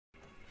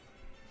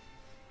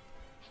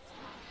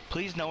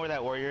Please know where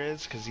that warrior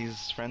is, because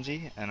he's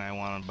frenzy, and I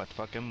want to butt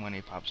fuck him when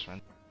he pops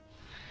frenzy.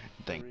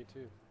 Thank.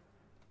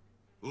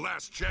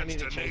 Last I chance need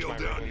to to change nail my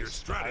down your ice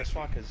strategy.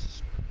 swap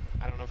is,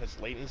 I don't know if it's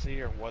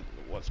latency or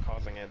what's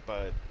causing it,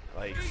 but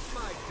like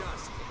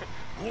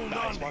Hold the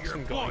on ice to walk's your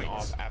been going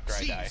points. off after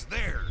I die. Seize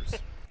theirs.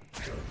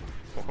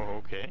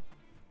 Okay.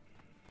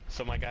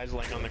 So my guy's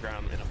laying on the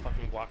ground in a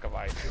fucking block of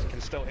ice.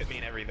 Can still hit me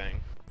and everything,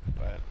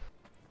 but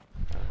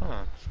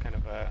it's kind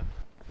of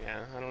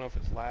yeah. I don't know if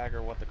it's lag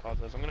or what the cause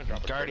is. I'm gonna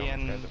drop a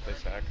Guardian. crit on these guys if they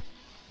stack.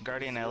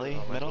 Guardian Ellie,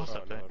 middle. Oh,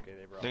 no, okay,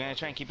 They're gonna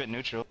try and keep it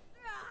neutral.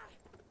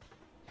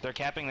 They're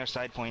capping their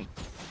side point.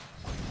 Do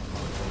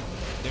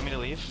you want me to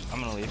leave? I'm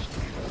gonna leave.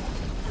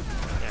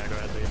 Yeah, go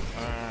ahead, leave.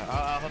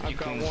 I'll help you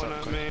clean this up I've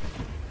got quick.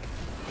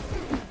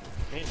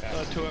 one on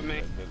me. 2 at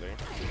me.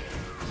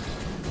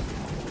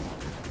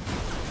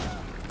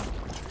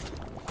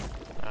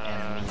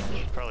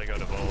 Should probably go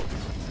to Volt.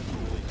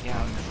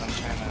 Yeah, I'm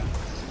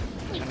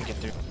trying to get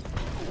through.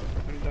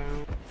 I'm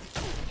down.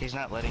 He's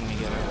not letting me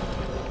get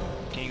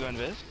out. Can you go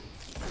invis?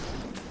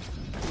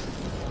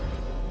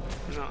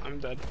 No, I'm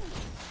dead.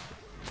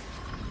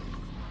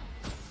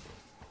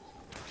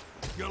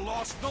 You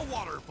lost the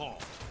waterfall.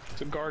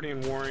 It's a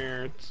guardian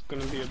warrior. It's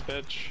gonna be a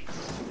bitch.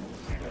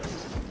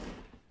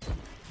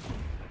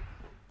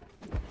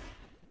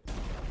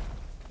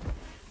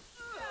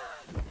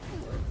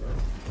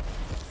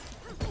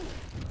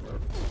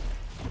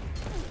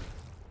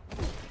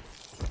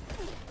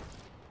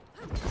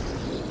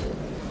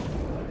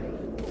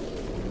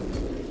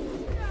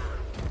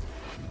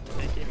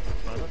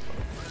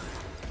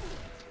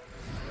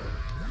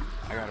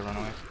 I gotta run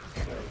away.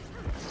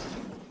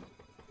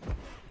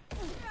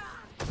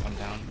 I'm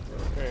down.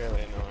 Really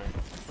annoying.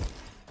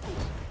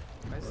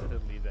 I said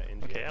to leave that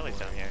in. Okay, Ellie's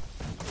down here.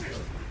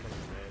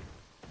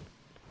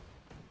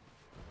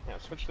 Yeah,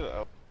 switch to the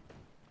L.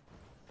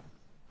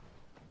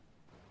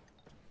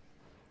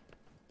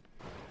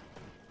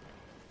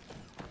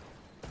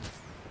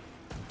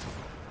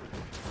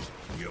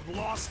 You've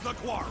lost the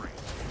quarry.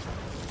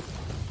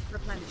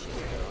 Replenishing.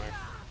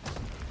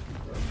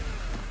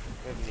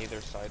 We have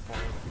neither side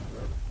point.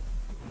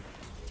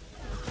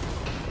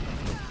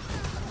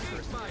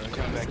 I'm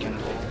coming back in.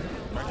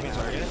 Mark me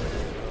target.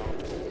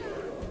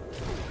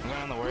 I'm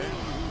going on the warrior.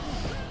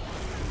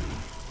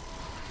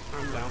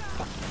 I'm down.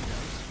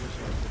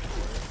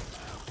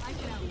 I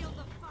can feel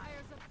the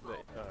fires of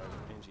The,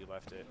 Angie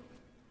left it.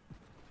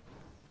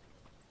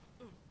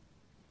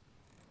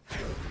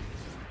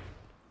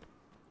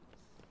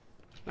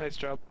 Nice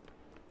job.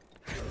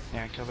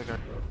 Yeah, kill the guard.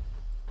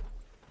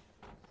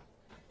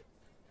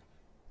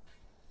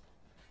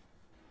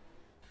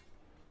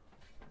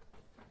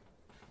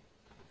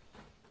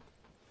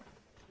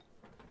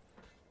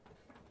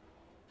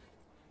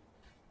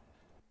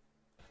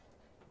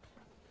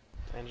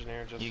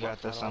 Engineer just. You got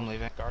left this, that I'm on.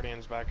 leaving.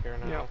 Guardian's back here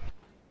now. Yeah.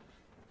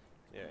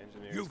 Yeah,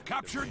 engineers. You've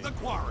captured the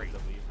quarry. To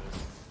leave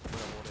this. I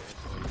don't want it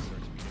until he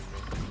starts beating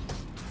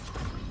me.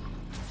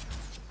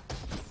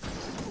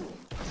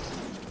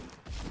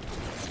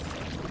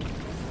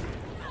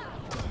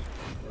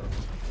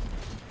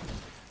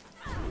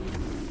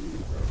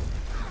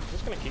 I'm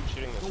just gonna keep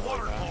shooting this The Ellie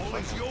back. waterfall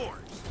is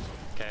yours.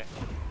 Okay.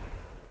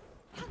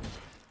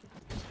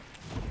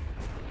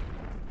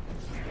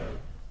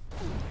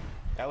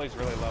 Ellie's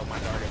really low, my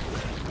target.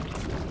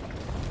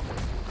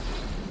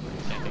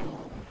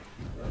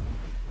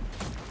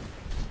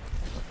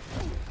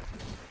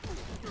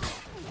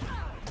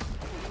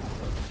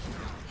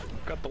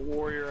 Got the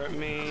warrior at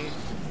me.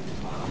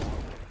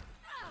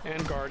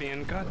 And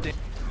guardian. God damn.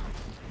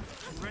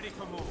 Ready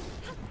for move.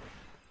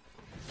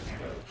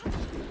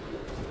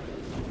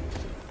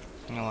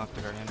 I'm gonna lock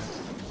the guardian.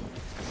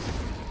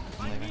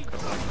 I'm leaving.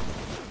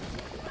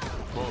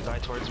 Bull, die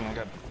towards me. I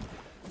got.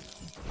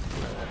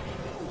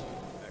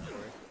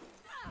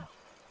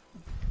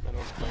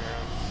 Middle's clear,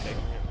 I'm taking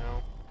it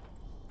now.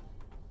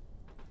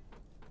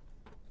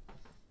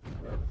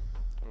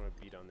 I'm gonna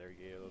beat on their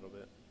gate a little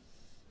bit.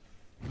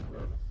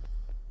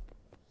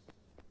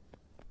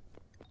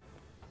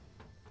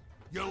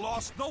 You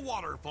lost the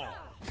waterfall.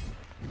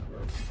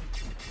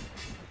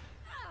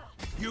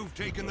 You've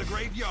taken the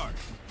graveyard.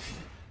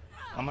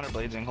 I'm under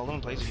blazing. Hold him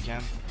in place if you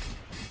can.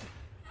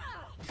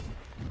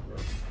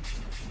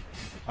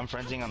 I'm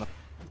frenzying on the.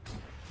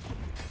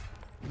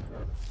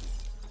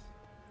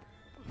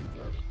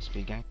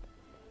 Speed gang.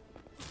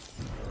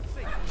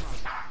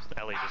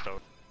 Ellie just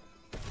over.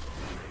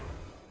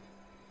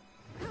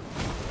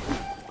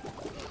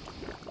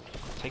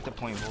 Take the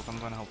point, Volk. I'm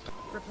gonna help.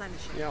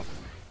 replenishing. Yep.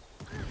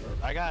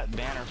 I got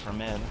banner for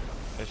mid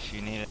if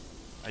you need it.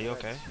 Are you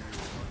okay?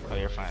 Oh,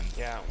 you're fine.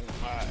 Yeah,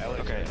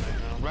 Ellie's Okay, in right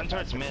now. run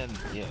towards mid.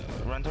 Yeah,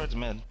 run towards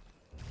mid,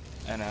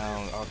 and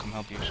I'll come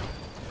help you. The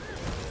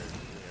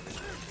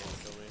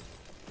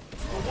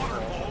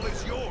waterfall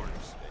is yours.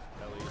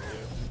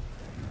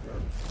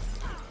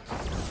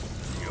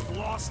 You've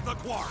lost the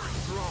quarry.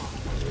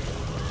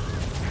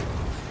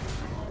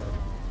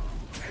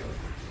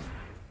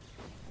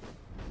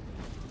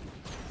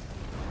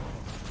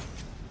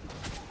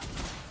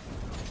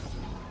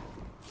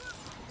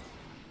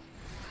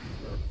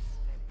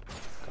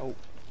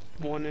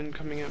 one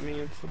incoming at me.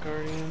 It's the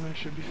Guardian. I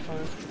should be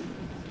fine.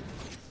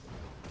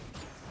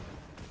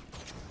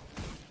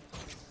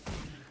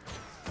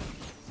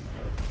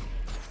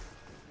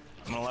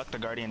 I'm gonna lock the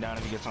Guardian down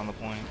if he gets on the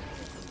point.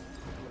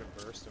 I'm gonna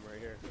burst him right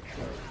here.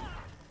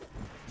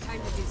 Time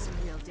to do some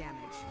real damage.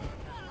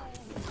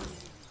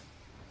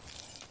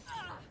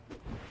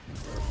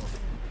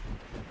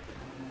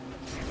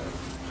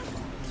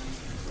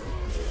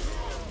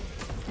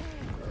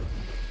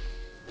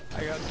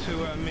 I got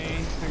two at me.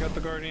 I got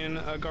the Guardian,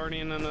 a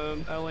Guardian and a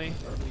Ellie.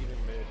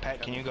 Leaving mid.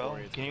 Pat, can you go?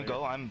 Can you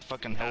go? I'm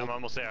fucking Yeah, I'm held.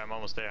 almost there. I'm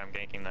almost there. I'm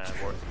ganking that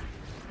ward.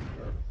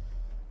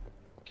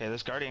 Okay,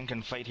 this Guardian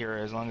can fight here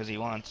as long as he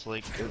wants.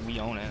 Like, we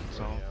own it,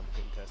 so. Yeah, I'm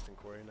getting testing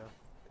Corey now.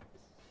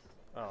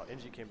 Oh,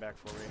 NG came back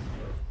for me.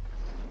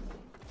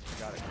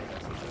 Got it.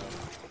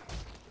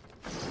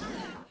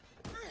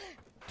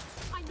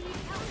 I need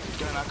help.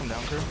 Gonna knock him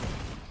down, crew.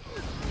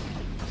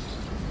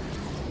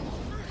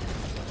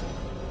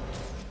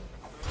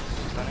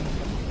 Stunning.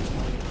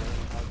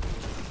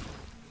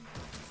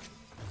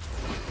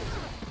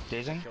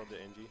 Dazing. Killed the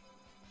NG.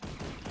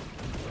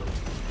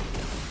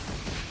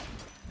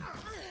 Got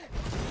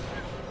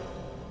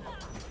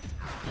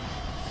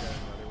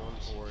another one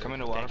for Come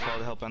into Waterfall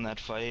to help end that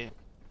fight.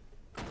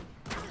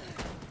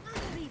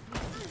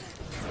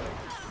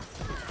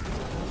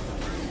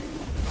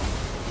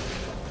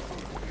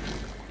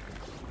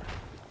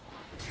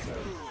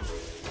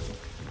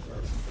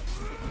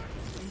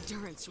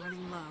 Endurance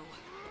running low.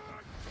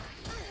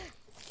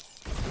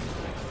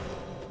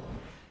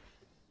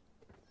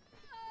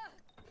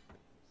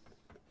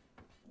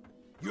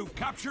 You've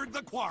captured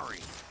the quarry.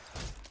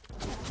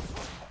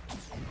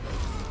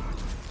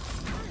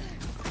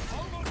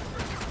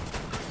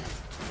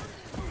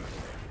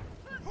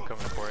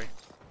 Coming to Corey.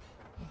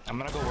 I'm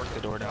gonna go work the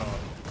door down.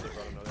 They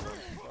brought another one.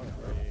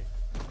 Fuck me.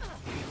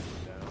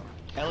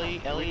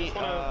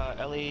 Down.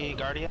 Ellie,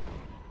 Guardian.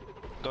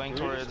 Going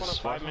Do we just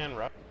towards. want a 5-man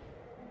rush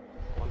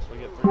once we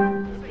get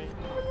through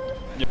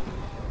 50?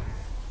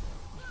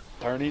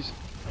 Tardies.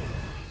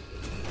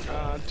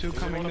 Two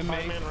coming to me.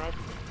 5-man rush?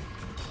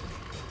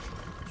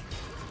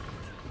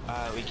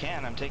 We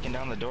can. I'm taking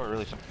down the door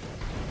really fast.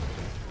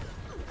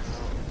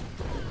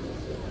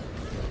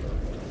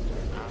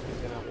 I'm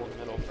gonna hold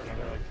middle for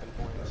another like 10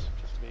 points,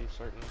 just to be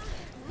certain.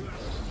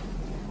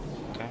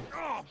 Okay.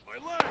 Oh, my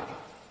leg!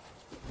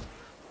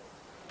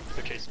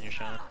 They're chasing you,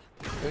 Sean.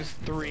 There's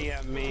three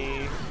at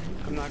me.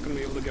 I'm not gonna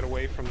be able to get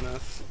away from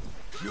this.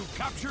 You've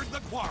captured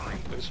the quarry.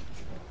 There's,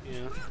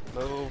 yeah.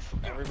 Move.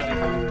 Everybody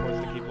move towards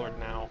the keyboard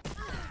now.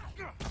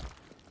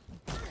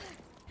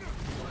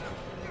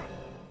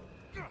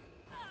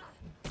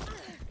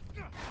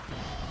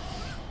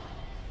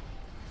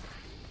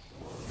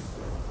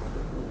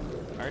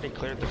 I already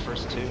cleared the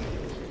first two.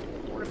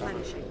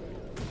 Replenishing.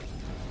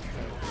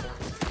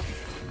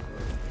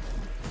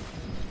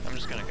 I'm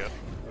just gonna go.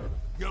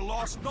 You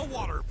lost the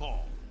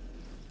waterfall.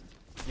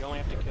 You only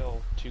have to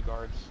kill 2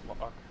 guards.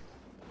 Lock.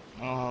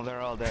 Oh,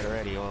 they're all dead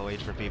already. We'll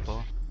wait for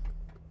people.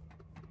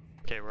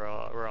 Okay,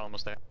 we're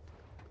almost there.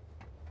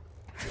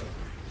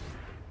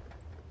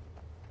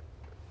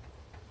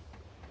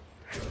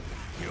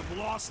 You've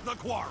lost the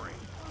quarry.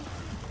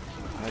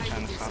 Are they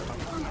trying to stop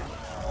them?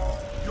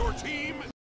 Your team